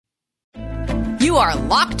You are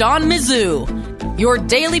Locked On Mizzou, your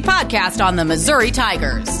daily podcast on the Missouri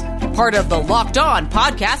Tigers. Part of the Locked On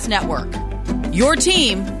Podcast Network. Your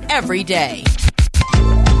team every day.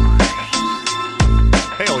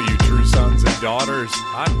 Hey, all you true sons and daughters.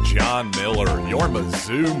 I'm John Miller, your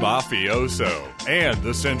Mizzou mafioso and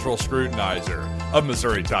the central scrutinizer of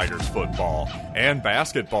Missouri Tigers football and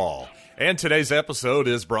basketball. And today's episode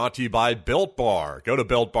is brought to you by Built Bar. Go to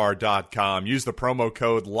BuiltBar.com, use the promo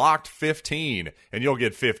code LOCKED15, and you'll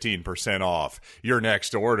get 15% off your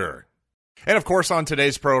next order. And of course, on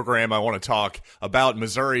today's program, I want to talk about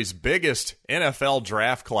Missouri's biggest NFL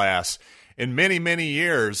draft class in many, many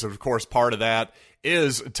years. Of course, part of that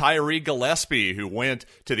is Tyree Gillespie, who went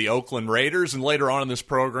to the Oakland Raiders. And later on in this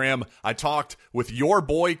program, I talked with your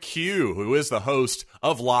boy Q, who is the host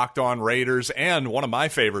of Locked On Raiders and one of my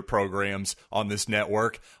favorite programs on this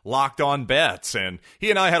network, Locked On Bets. And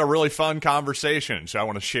he and I had a really fun conversation, so I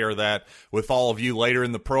want to share that with all of you later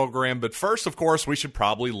in the program. But first, of course, we should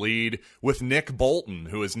probably lead with Nick Bolton,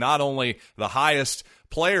 who is not only the highest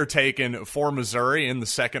player taken for Missouri in the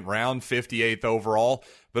second round, 58th overall,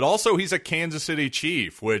 but also he's a Kansas City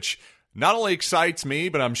Chief, which not only excites me,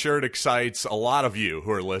 but I'm sure it excites a lot of you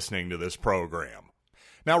who are listening to this program.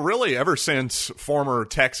 Now, really, ever since former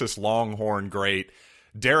Texas Longhorn great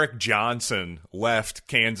Derek Johnson left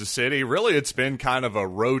Kansas City, really it's been kind of a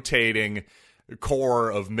rotating core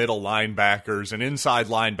of middle linebackers and inside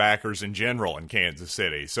linebackers in general in Kansas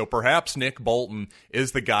City. So perhaps Nick Bolton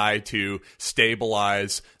is the guy to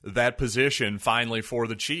stabilize that position finally for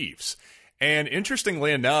the Chiefs. And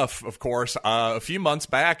interestingly enough, of course, a few months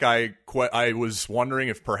back, I was wondering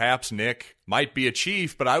if perhaps Nick might be a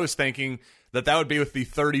Chief, but I was thinking that would be with the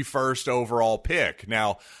 31st overall pick.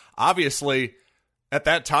 Now, obviously, at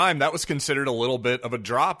that time, that was considered a little bit of a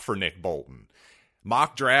drop for Nick Bolton.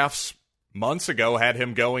 Mock drafts months ago had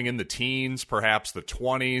him going in the teens, perhaps the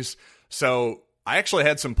 20s. So I actually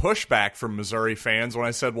had some pushback from Missouri fans when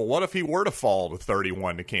I said, well, what if he were to fall to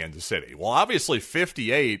 31 to Kansas City? Well, obviously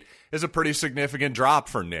 58 is a pretty significant drop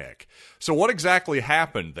for Nick. So what exactly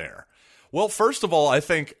happened there? Well, first of all, I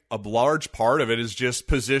think a large part of it is just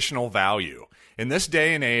positional value. In this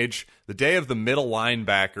day and age, the day of the middle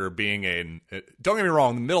linebacker being don't get me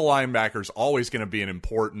wrong, the middle linebacker is always going to be an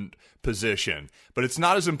important position, but it's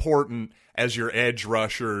not as important as your edge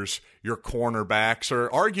rushers, your cornerbacks, or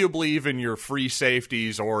arguably even your free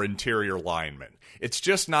safeties or interior linemen. It's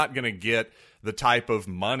just not going to get the type of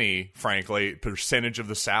money, frankly, percentage of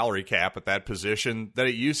the salary cap at that position that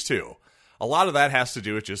it used to. A lot of that has to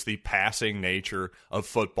do with just the passing nature of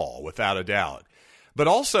football, without a doubt. But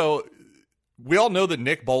also, we all know that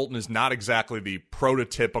Nick Bolton is not exactly the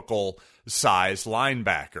prototypical size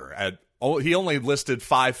linebacker. He only listed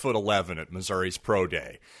 5'11" at Missouri's Pro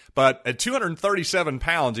Day. But at 237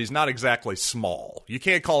 pounds, he's not exactly small. You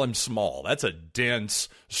can't call him small. That's a dense,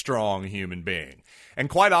 strong human being. And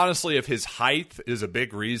quite honestly, if his height is a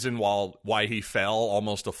big reason why he fell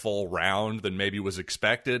almost a full round than maybe was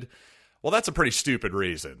expected, well, that's a pretty stupid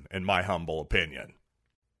reason, in my humble opinion.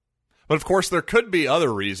 But of course, there could be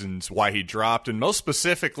other reasons why he dropped, and most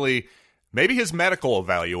specifically, maybe his medical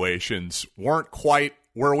evaluations weren't quite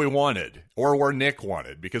where we wanted, or where Nick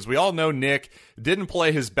wanted, because we all know Nick didn't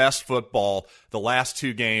play his best football the last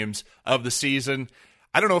two games of the season.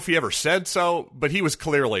 I don't know if he ever said so, but he was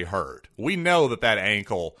clearly hurt. We know that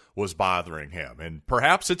ankle was bothering him, and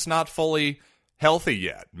perhaps it's not fully healthy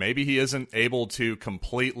yet. Maybe he isn't able to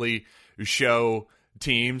completely show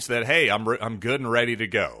teams that, hey, I'm good and ready to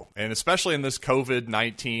go. And especially in this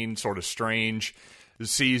COVID-19 sort of strange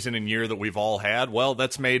season and year that we've all had, well,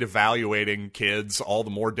 that's made evaluating kids all the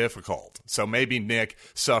more difficult. So maybe Nick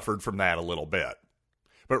suffered from that a little bit.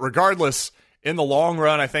 But regardless, in the long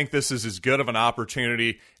run, I think this is as good of an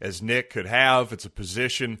opportunity as Nick could have. It's a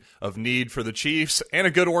position of need for the Chiefs and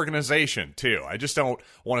a good organization, too. I just don't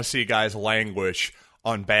want to see guys languish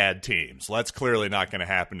on bad teams. That's clearly not going to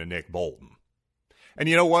happen to Nick Bolton. And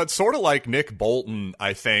you know what? Sort of like Nick Bolton,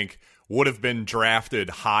 I think, would have been drafted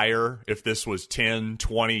higher if this was 10,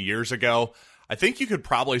 20 years ago. I think you could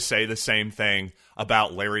probably say the same thing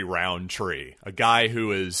about Larry Roundtree, a guy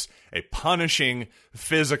who is a punishing,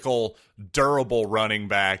 physical, durable running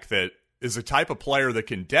back that is a type of player that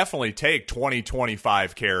can definitely take 20,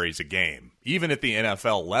 25 carries a game. Even at the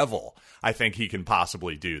NFL level, I think he can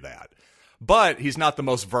possibly do that. But he's not the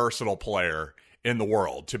most versatile player in the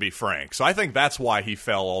world, to be frank. So I think that's why he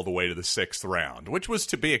fell all the way to the 6th round, which was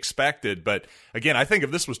to be expected. But again, I think if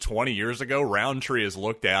this was 20 years ago, Roundtree is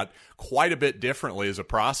looked at quite a bit differently as a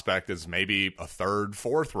prospect, as maybe a 3rd,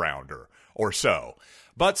 4th rounder or so.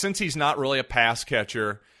 But since he's not really a pass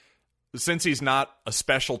catcher, since he's not a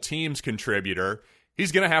special teams contributor,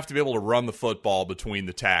 he's going to have to be able to run the football between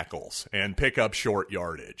the tackles and pick up short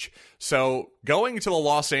yardage. So going to the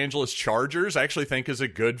Los Angeles Chargers, I actually think is a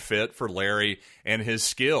good fit for Larry and his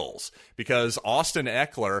skills, because Austin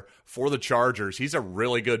Ekeler for the Chargers, he's a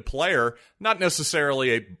really good player, not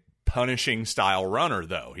necessarily a punishing style runner,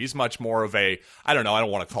 though. He's much more of a, I don't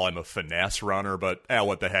want to call him a finesse runner, but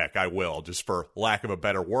what the heck, I will, just for lack of a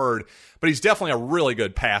better word. But he's definitely a really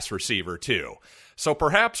good pass receiver, too. So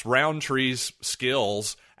perhaps Roundtree's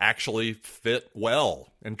skills actually fit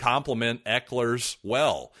well and complement Ekeler's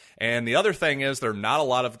well. And the other thing is, there are not a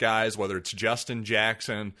lot of guys, whether it's Justin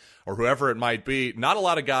Jackson or whoever it might be, not a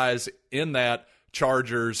lot of guys in that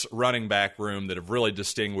Chargers running back room that have really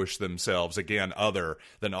distinguished themselves, again, other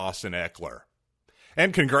than Austin Ekeler.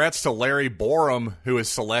 And congrats to Larry Borom, who is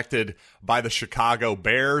selected by the Chicago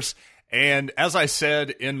Bears. And as I said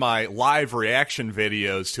in my live reaction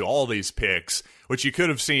videos to all these picks, which you could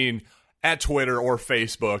have seen at Twitter or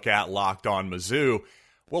Facebook at Locked On Mizzou,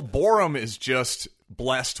 well, Borom is just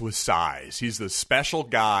blessed with size. He's the special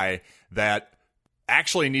guy that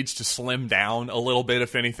actually needs to slim down a little bit,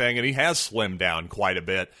 if anything, and he has slimmed down quite a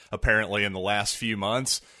bit, apparently, in the last few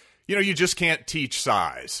months. You know, you just can't teach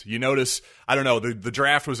size. You notice, the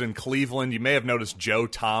draft was in Cleveland. You may have noticed Joe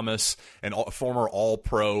Thomas, a former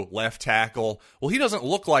All-Pro left tackle. Well, he doesn't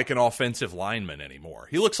look like an offensive lineman anymore.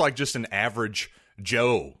 He looks like just an average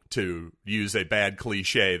Joe, to use a bad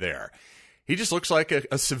cliche there. He just looks like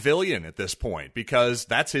a civilian at this point, because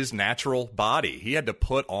that's his natural body. He had to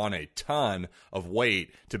put on a ton of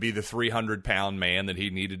weight to be the 300-pound man that he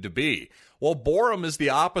needed to be. Well, Borom is the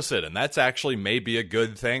opposite, and that's actually maybe a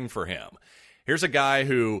good thing for him. Here's a guy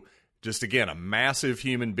who, just again, a massive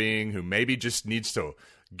human being who maybe just needs to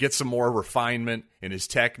get some more refinement in his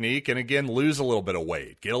technique and, again, lose a little bit of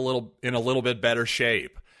weight, get in a little bit better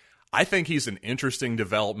shape. I think he's an interesting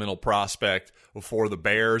developmental prospect for the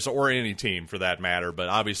Bears, or any team for that matter, but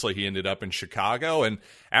obviously he ended up in Chicago, and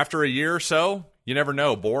after a year or so, you never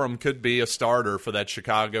know, Borom could be a starter for that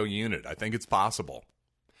Chicago unit. I think it's possible.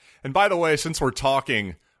 And by the way, since we're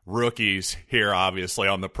talking rookies here, obviously,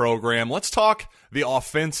 on the program, let's talk the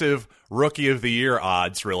offensive Rookie of the Year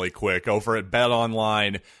odds really quick over at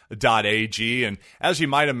betonline.ag. And as you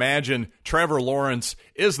might imagine, Trevor Lawrence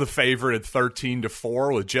is the favorite at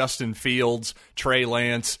 13-4, with Justin Fields, Trey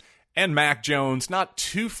Lance, and Mac Jones not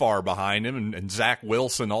too far behind him, and Zach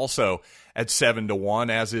Wilson also at 7-1,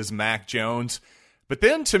 as is Mac Jones. But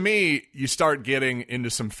then, to me, you start getting into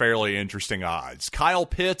some fairly interesting odds. Kyle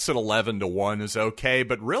Pitts at 11-1 is okay,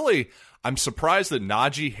 but really, I'm surprised that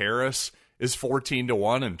Najee Harris is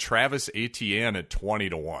 14-1 and Travis Etienne at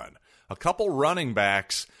 20-1. A couple running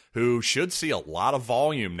backs who should see a lot of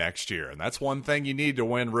volume next year, and that's one thing you need to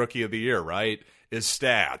win Rookie of the Year, right, is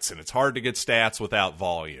stats, and it's hard to get stats without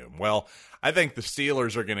volume. Well, I think the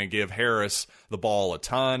Steelers are going to give Harris the ball a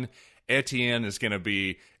ton. Etienne is going to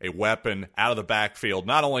be a weapon out of the backfield,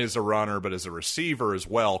 not only as a runner, but as a receiver as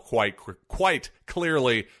well, quite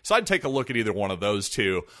clearly. So I'd take a look at either one of those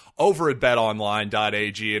two over at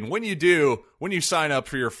betonline.ag. And when you sign up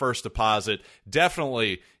for your first deposit,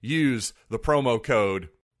 definitely use the promo code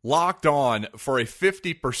Locked On for a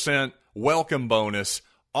 50% welcome bonus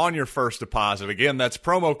on your first deposit. Again, that's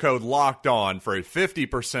promo code Locked On for a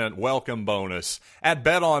 50% welcome bonus at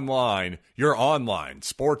BetOnline, your online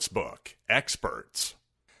sportsbook experts.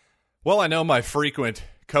 Well, I know my frequent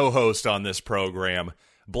co-host on this program,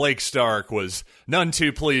 Blake Stark, was none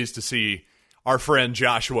too pleased to see our friend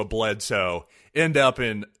Joshua Bledsoe end up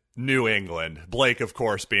in New England. Blake, of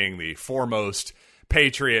course, being the foremost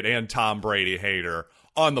Patriot and Tom Brady hater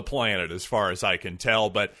on the planet, as far as I can tell.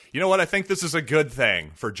 But you know what? I think this is a good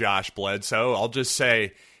thing for Josh Bledsoe. I'll just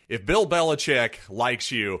say, if Bill Belichick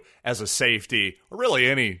likes you as a safety, or really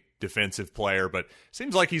any defensive player, but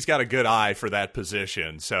seems like he's got a good eye for that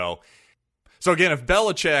position. So again, if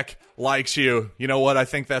Belichick likes you, you know what? I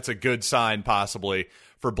think that's a good sign possibly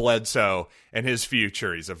for Bledsoe and his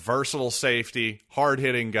future. He's a versatile safety,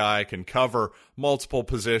 hard-hitting guy, can cover multiple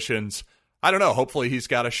positions. I don't know. Hopefully he's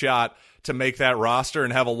got a shot to make that roster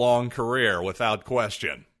and have a long career without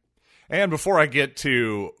question. And before I get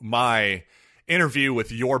to my interview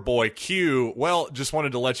with your boy Q, well, just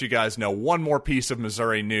wanted to let you guys know one more piece of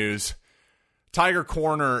Missouri news. Tiger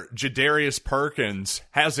corner Jadarius Perkins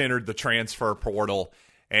has entered the transfer portal.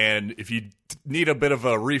 And if you need a bit of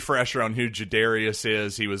a refresher on who Jadarius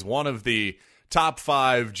is, he was one of the top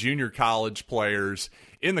 5 junior college players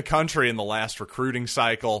in the country in the last recruiting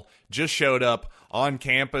cycle, just showed up on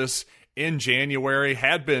campus in January,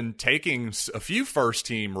 had been taking a few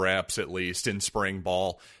first-team reps at least in spring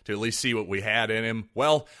ball to at least see what we had in him.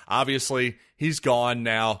 Well, obviously, he's gone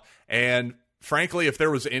now, and frankly, if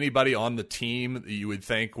there was anybody on the team that you would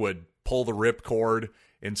think would pull the ripcord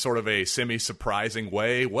in sort of a semi-surprising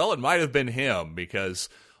way, well, it might have been him, because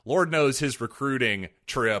Lord knows his recruiting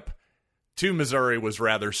trip to Missouri was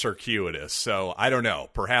rather circuitous. So I don't know.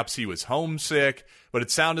 Perhaps he was homesick, but it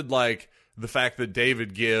sounded like the fact that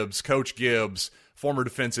David Gibbs, Coach Gibbs, former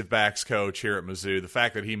defensive backs coach here at Mizzou, the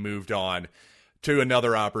fact that he moved on to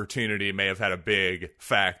another opportunity may have had a big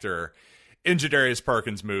factor in Jadarius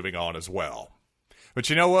Perkins moving on as well. But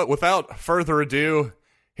you know what? Without further ado,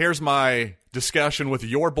 here's my discussion with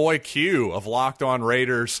your boy Q of Locked On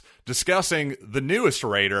Raiders, discussing the newest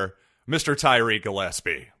Raider, Mr. Tyree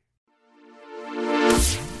Gillespie.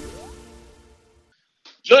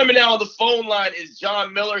 Joining me now on the phone line is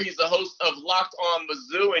John Miller. He's the host of Locked On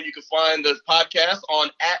Mizzou, and you can find the podcast on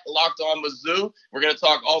 @LockedOnMizzou. We're going to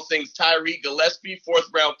talk all things Tyree Gillespie,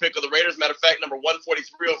 fourth-round pick of the Raiders. Matter of fact, number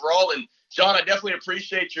 143 overall. And, John, I definitely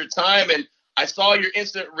appreciate your time. And I saw your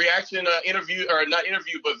instant reaction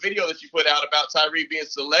video that you put out about Tyree being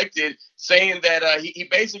selected, saying that he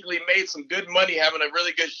basically made some good money having a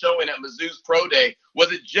really good showing at Mizzou's Pro Day.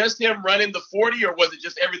 Was it just him running the 40, or was it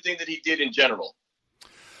just everything that he did in general?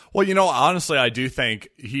 Well, you know, honestly, I do think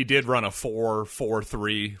he did run a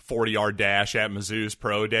 4.43 40-yard dash at Mizzou's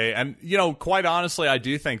Pro Day. And, you know, quite honestly, I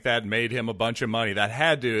do think that made him a bunch of money. That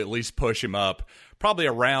had to at least push him up probably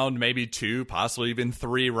a round, maybe 2, possibly even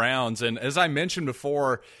 3 rounds. And as I mentioned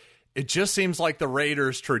before, it just seems like the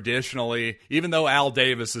Raiders traditionally, even though Al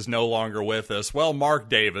Davis is no longer with us, well, Mark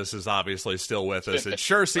Davis is obviously still with us. It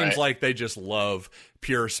sure seems like they just love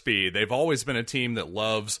pure speed. They've always been a team that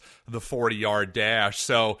loves the 40-yard dash.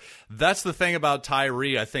 So that's the thing about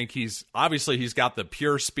Tyree. I think he's got the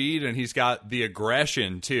pure speed and he's got the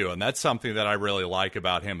aggression too. And that's something that I really like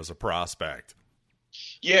about him as a prospect.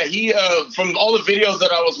 Yeah, he from all the videos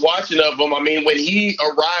that I was watching of him, I mean, when he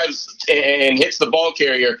arrives and hits the ball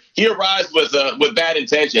carrier, he arrives with bad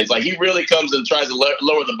intentions. Like, he really comes and tries to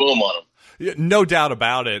lower the boom on him. Yeah, no doubt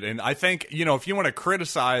about it. And I think, you know, if you want to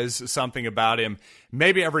criticize something about him,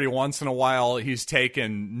 maybe every once in a while he's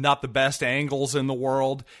taken not the best angles in the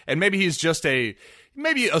world, and maybe he's just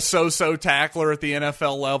maybe a so-so tackler at the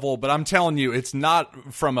NFL level, but I'm telling you, it's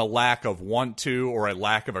not from a lack of want to or a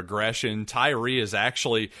lack of aggression. Tyree is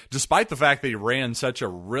actually, despite the fact that he ran such a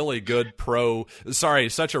really good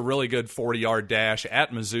 40-yard dash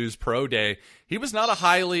at Mizzou's Pro Day, he was not a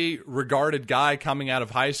highly regarded guy coming out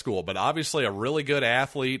of high school, but obviously a really good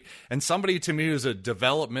athlete and somebody to me who's a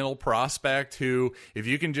developmental prospect who, if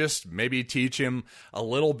you can just maybe teach him a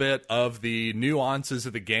little bit of the nuances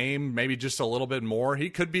of the game, maybe just a little bit more, he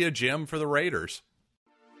could be a gem for the Raiders.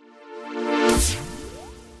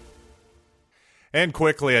 And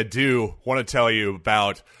quickly, I do want to tell you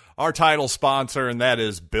about our title sponsor, and that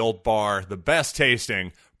is Built Bar, the best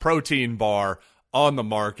tasting protein bar on the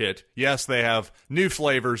market. Yes, they have new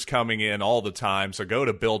flavors coming in all the time, so go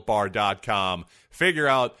to BuiltBar.com, figure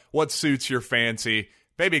out what suits your fancy,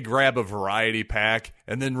 maybe grab a variety pack,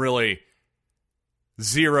 and then really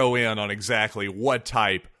zero in on exactly what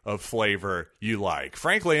type of flavor you like.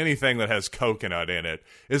 Frankly, anything that has coconut in it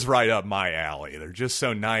is right up my alley. They're just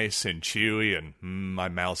so nice and chewy, and my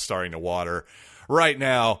mouth's starting to water right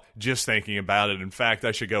now just thinking about it. In fact,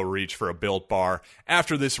 I should go reach for a Built Bar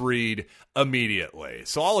after this read immediately.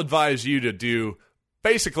 So I'll advise you to do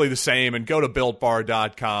basically the same and go to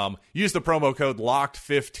BuiltBar.com. Use the promo code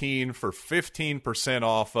LOCKED15 for 15%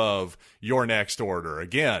 off of your next order.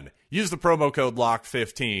 Again, use the promo code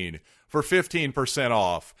LOCKED15 for 15%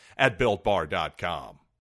 off at BuiltBar.com.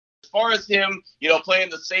 As far as him, playing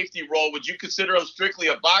the safety role, would you consider him strictly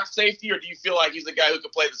a box safety, or do you feel like he's a guy who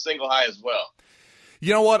could play the single high as well?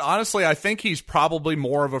 You know what? Honestly, I think he's probably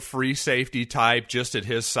more of a free safety type just at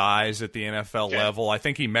his size at the NFL level. I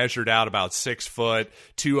think he measured out about 6 foot,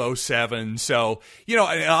 207. So, and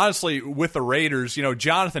honestly, with the Raiders,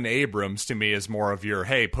 Jonathan Abrams to me is more of your,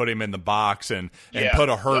 hey, put him in the box and put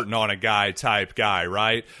a hurting on a guy type guy,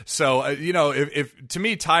 right? So, if to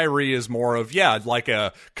me, Tyree is more of, like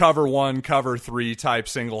a cover 1, cover 3 type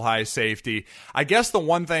single high safety. I guess the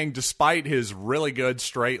one thing, despite his really good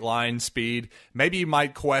straight line speed, maybe you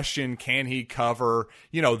might question, can he cover,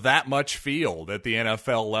 that much field at the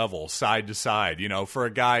NFL level, side to side, for a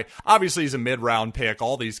guy, obviously he's a mid-round pick.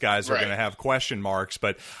 All these guys are going to have question marks,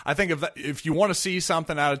 but I think if you want to see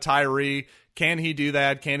something out of Tyree, can he do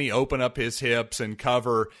that? Can he open up his hips and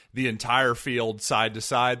cover the entire field side to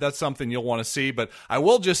side? That's something you'll want to see, but I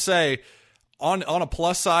will just say, on a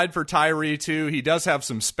plus side for Tyree, too, he does have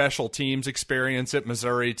some special teams experience at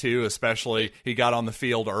Missouri, too, especially he got on the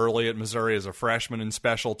field early at Missouri as a freshman in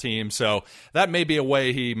special teams. So that may be a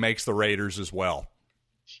way he makes the Raiders as well.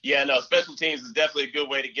 Yeah, no, special teams is definitely a good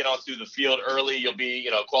way to get onto the field early. You'll be,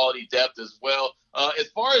 quality depth as well. As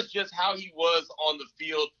far as just how he was on the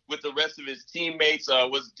field with the rest of his teammates,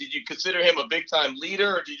 did you consider him a big-time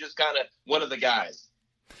leader, or did you just kind of one of the guys?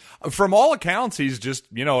 From all accounts, he's just,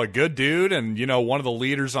 a good dude and, one of the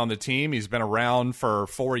leaders on the team. He's been around for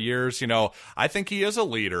 4 years. I think he is a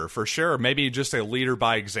leader for sure. Maybe just a leader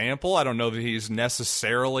by example. I don't know that he's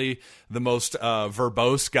necessarily the most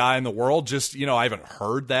verbose guy in the world. Just, I haven't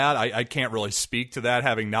heard that. I can't really speak to that,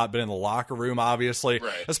 having not been in the locker room, obviously.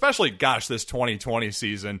 Right. Especially, this 2020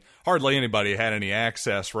 season. Hardly anybody had any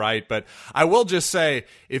access, right? But I will just say,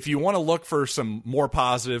 if you want to look for some more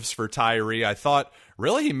positives for Tyree, I thought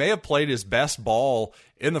really he may have played his best ball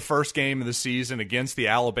in the first game of the season against the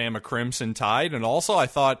Alabama Crimson Tide. And also I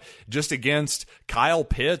thought just against Kyle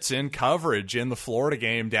Pitts in coverage in the Florida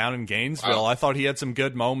game down in Gainesville. Wow. I thought he had some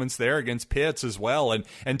good moments there against Pitts as well.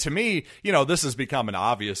 And to me, this has become an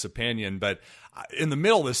obvious opinion, but in the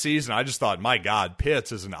middle of the season, I just thought, my God,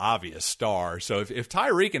 Pitts is an obvious star. So if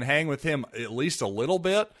Tyree can hang with him at least a little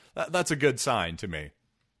bit, that's a good sign to me.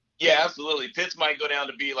 Yeah, absolutely. Pitts might go down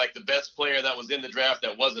to be like the best player that was in the draft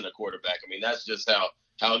that wasn't a quarterback. I mean, that's just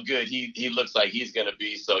how good he looks like he's going to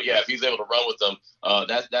be. So, yeah, if he's able to run with them,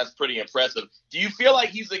 that's pretty impressive. Do you feel like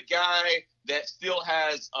he's a guy that still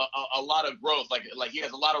has a lot of growth, like he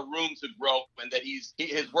has a lot of room to grow, and that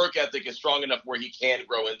his work ethic is strong enough where he can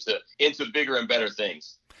grow into bigger and better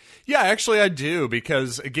things? Yeah, actually I do,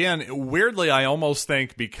 because, again, weirdly, I almost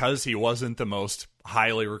think because he wasn't the most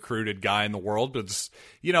highly recruited guy in the world, but,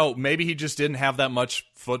 maybe he just didn't have that much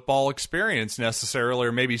football experience necessarily,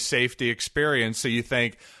 or maybe safety experience. So you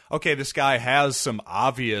think, okay, this guy has some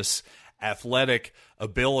obvious athletic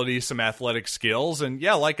ability, some athletic skills. And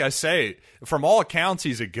yeah, like I say, from all accounts,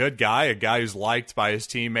 he's a good guy, a guy who's liked by his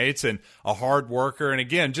teammates and a hard worker. And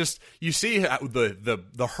again, just you see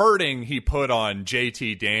the hurting he put on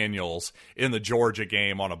JT Daniels in the Georgia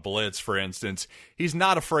game on a blitz, for instance. He's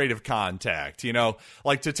not afraid of contact,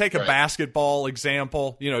 like to take a basketball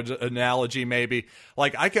example, analogy maybe.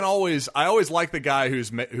 Like I always like the guy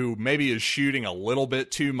who maybe is shooting a little bit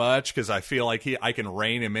too much, because I feel like I can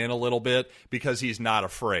rein him in a little bit because he's not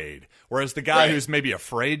afraid. Whereas the guy who's maybe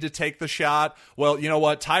afraid to take the shot, well, you know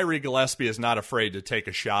what? Tyree Gillespie is not afraid to take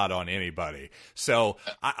a shot on anybody. So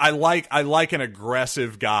I like an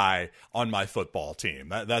aggressive guy on my football team.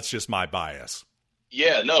 That's just my bias.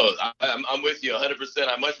 Yeah, no, I'm with you 100%.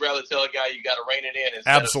 I'd much rather tell a guy you got to rein it in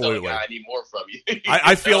instead of telling a guy I need more from you.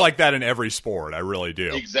 I feel like that in every sport. I really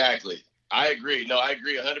do. Exactly. I agree. No, I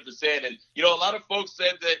agree 100%. And, a lot of folks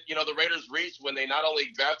said that, the Raiders reached when they not only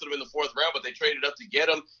drafted him in the fourth round, but they traded up to get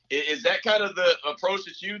him. Is that kind of the approach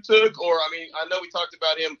that you took? Or, I know we talked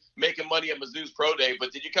about him making money at Mizzou's Pro Day,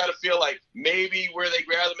 but did you kind of feel like maybe where they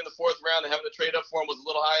grabbed him in the fourth round and having to trade up for him was a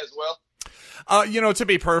little high as well? To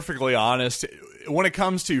be perfectly honest, when it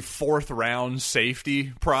comes to fourth round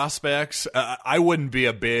safety prospects, I wouldn't be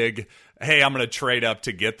a big, hey, I'm going to trade up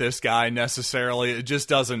to get this guy necessarily. It just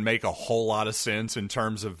doesn't make a whole lot of sense in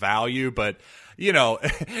terms of value. But,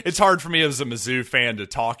 it's hard for me as a Mizzou fan to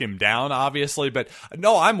talk him down, obviously. But,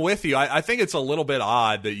 no, I'm with you. I think it's a little bit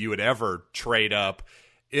odd that you would ever trade up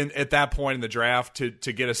at that point in the draft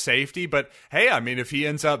to get a safety. But hey, if he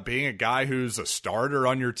ends up being a guy who's a starter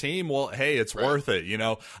on your team, well, hey, it's worth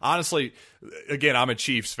it. Honestly, again, I'm a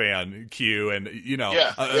Chiefs fan, Q, and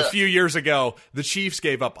a few years ago, the Chiefs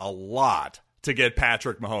gave up a lot to get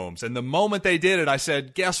Patrick Mahomes. And the moment they did it, I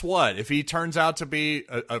said, guess what? If he turns out to be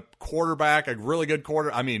a quarterback, a really good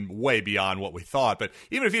way beyond what we thought, but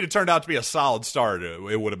even if he'd have turned out to be a solid starter,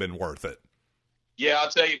 it would have been worth it. Yeah, I'll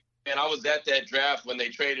tell you, man, I was at that draft when they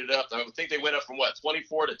traded up. I think they went up from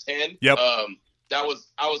 24 to 10. Yep. I was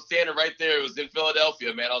standing right there. It was in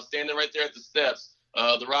Philadelphia, man. I was standing right there at the steps,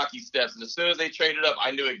 the Rocky steps. And as soon as they traded up,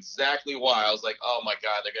 I knew exactly why. I was like, oh my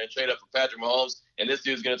God, they're going to trade up for Patrick Mahomes, and this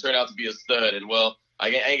dude's going to turn out to be a stud. And well, I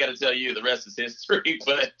ain't got to tell you, the rest is history.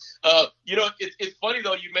 But, it's funny,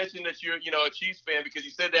 though, you mentioned that you're, a Chiefs fan, because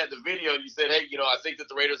you said that in the video. And you said, hey, I think that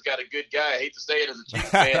the Raiders got a good guy. I hate to say it as a Chiefs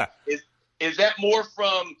fan. Is that more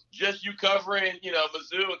from just you covering,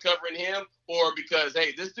 Mizzou and covering him, or because,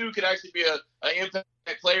 hey, this dude could actually be an impact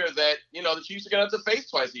player that, the Chiefs are going to have to face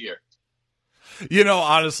twice a year?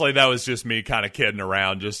 Honestly, that was just me kind of kidding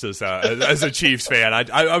around, just as a Chiefs fan.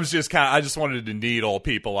 I was just I just wanted to needle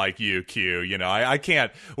people like you, Q. I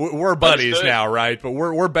can't. We're buddies Understood. now, right? But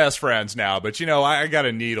we're best friends now. But I got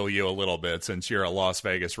to needle you a little bit since you're a Las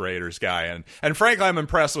Vegas Raiders guy, and frankly, I'm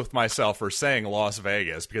impressed with myself for saying Las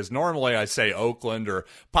Vegas, because normally I say Oakland or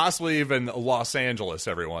possibly even Los Angeles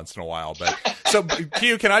every once in a while. But so,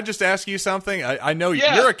 Q, can I just ask you something? I know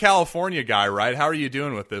you're a California guy, right? How are you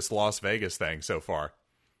doing with this Las Vegas thing so far?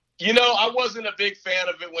 I wasn't a big fan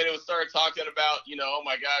of it when it was started talking about, oh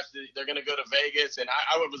my gosh, they're going to go to Vegas. And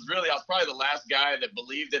I was probably the last guy that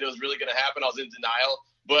believed that it was really going to happen. I was in denial.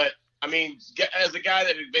 But I mean, as a guy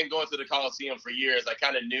that had been going to the Coliseum for years, I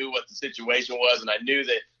kind of knew what the situation was, and I knew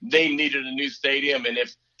that they needed a new stadium. And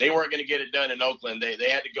if they weren't going to get it done in Oakland, they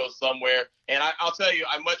had to go somewhere. And I'll tell you,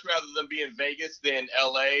 I'd much rather them be in Vegas than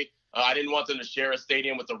L.A. I didn't want them to share a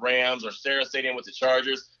stadium with the Rams or share a stadium with the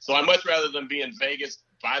Chargers. So I'd much rather them be in Vegas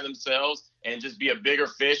by themselves and just be a bigger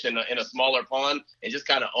fish in a smaller pond and just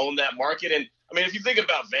kind of own that market. And, I mean, if you think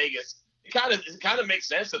about Vegas, it kind of makes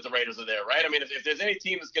sense that the Raiders are there, right? I mean, if there's any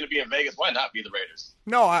team that's going to be in Vegas, why not be the Raiders?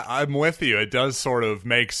 No, I'm with you. It does sort of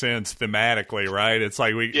make sense thematically, right? It's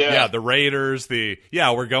like the Raiders,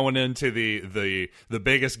 we're going into the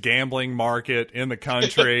biggest gambling market in the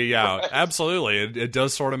country. Yeah, absolutely. It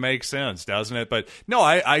does sort of make sense, doesn't it? But no,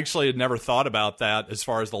 I actually had never thought about that as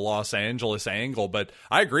far as the Los Angeles angle, but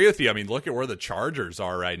I agree with you. I mean, look at where the Chargers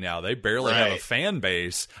are right now. They barely have a fan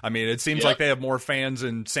base. I mean, it seems like they have more fans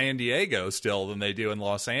in San Diego still than they do in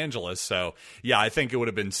Los Angeles. So, yeah, I think it would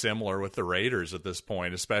have been similar with the Raiders at this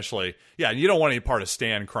point, especially, you don't want any part of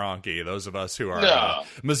Stan Kroenke. Those of us who are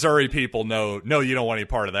Missouri people know you don't want any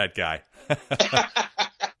part of that guy.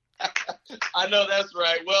 I know that's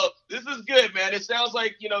right. Well, this is good, man. It sounds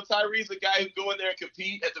like, Tyree's a guy who can go in there and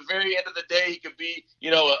compete. At the very end of the day, he could be,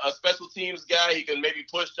 a special teams guy. He can maybe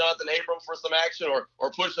push Jonathan Abram for some action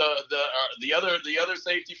or push the other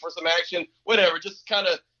safety for some action, whatever. Just kind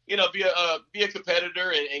of, be a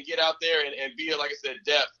competitor and get out there and be, like I said,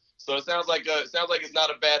 depth. So it sounds like it's not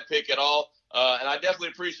a bad pick at all. And I definitely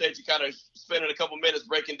appreciate you kind of spending a couple minutes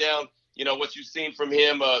breaking down, what you've seen from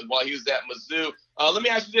him while he was at Mizzou. Let me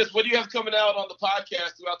ask you this: what do you have coming out on the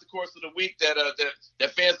podcast throughout the course of the week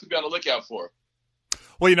that fans could be on the lookout for?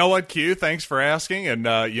 Well, you know what, Q? Thanks for asking. And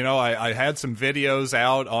I had some videos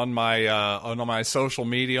out on my social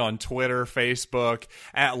media on Twitter, Facebook,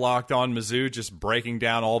 at Locked On Mizzou, just breaking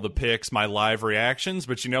down all the picks, my live reactions.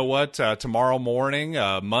 But you know what? Tomorrow morning,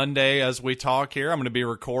 Monday, as we talk here, I'm going to be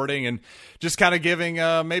recording and just kind of giving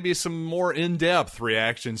maybe some more in-depth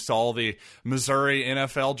reactions to all the Missouri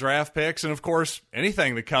NFL draft picks, and of course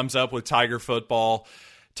anything that comes up with Tiger football,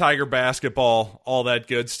 Tiger basketball, all that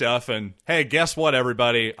good stuff. And hey, guess what,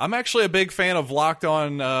 everybody? I'm actually a big fan of Locked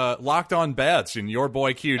On Bets, and your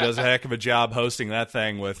boy Q does a heck of a job hosting that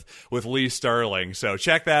thing with Lee Sterling. So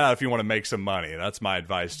check that out if you want to make some money. That's my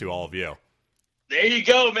advice to all of you. There you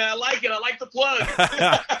go, man. I like it. I like the plug.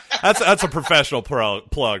 That's a professional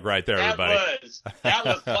plug right there, everybody. That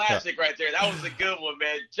was classic right there. That was a good one,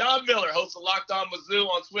 man. John Miller, host of Locked On Mizzou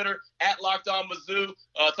on Twitter, at Locked On Mizzou,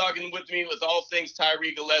 talking with me with all things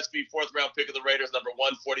Tyree Gillespie, 4th-round pick of the Raiders, number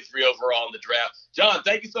 143 overall in the draft. John,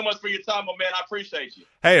 thank you so much for your time, my man. I appreciate you.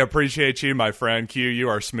 Hey, appreciate you, my friend. Q, you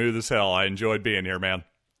are smooth as hell. I enjoyed being here, man.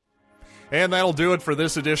 And that'll do it for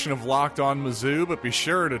this edition of Locked On Mizzou, but be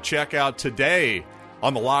sure to check out today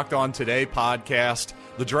on the Locked On Today podcast.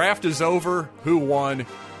 The draft is over. Who won?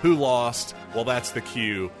 Who lost? Well, that's the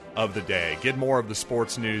cue of the day. Get more of the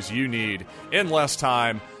sports news you need in less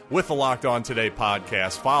time with the Locked On Today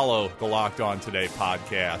podcast. Follow the Locked On Today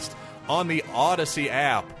podcast on the Odyssey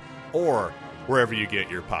app or wherever you get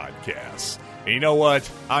your podcasts. And you know what?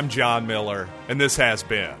 I'm John Miller, and this has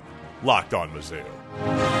been Locked On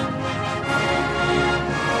Mizzou.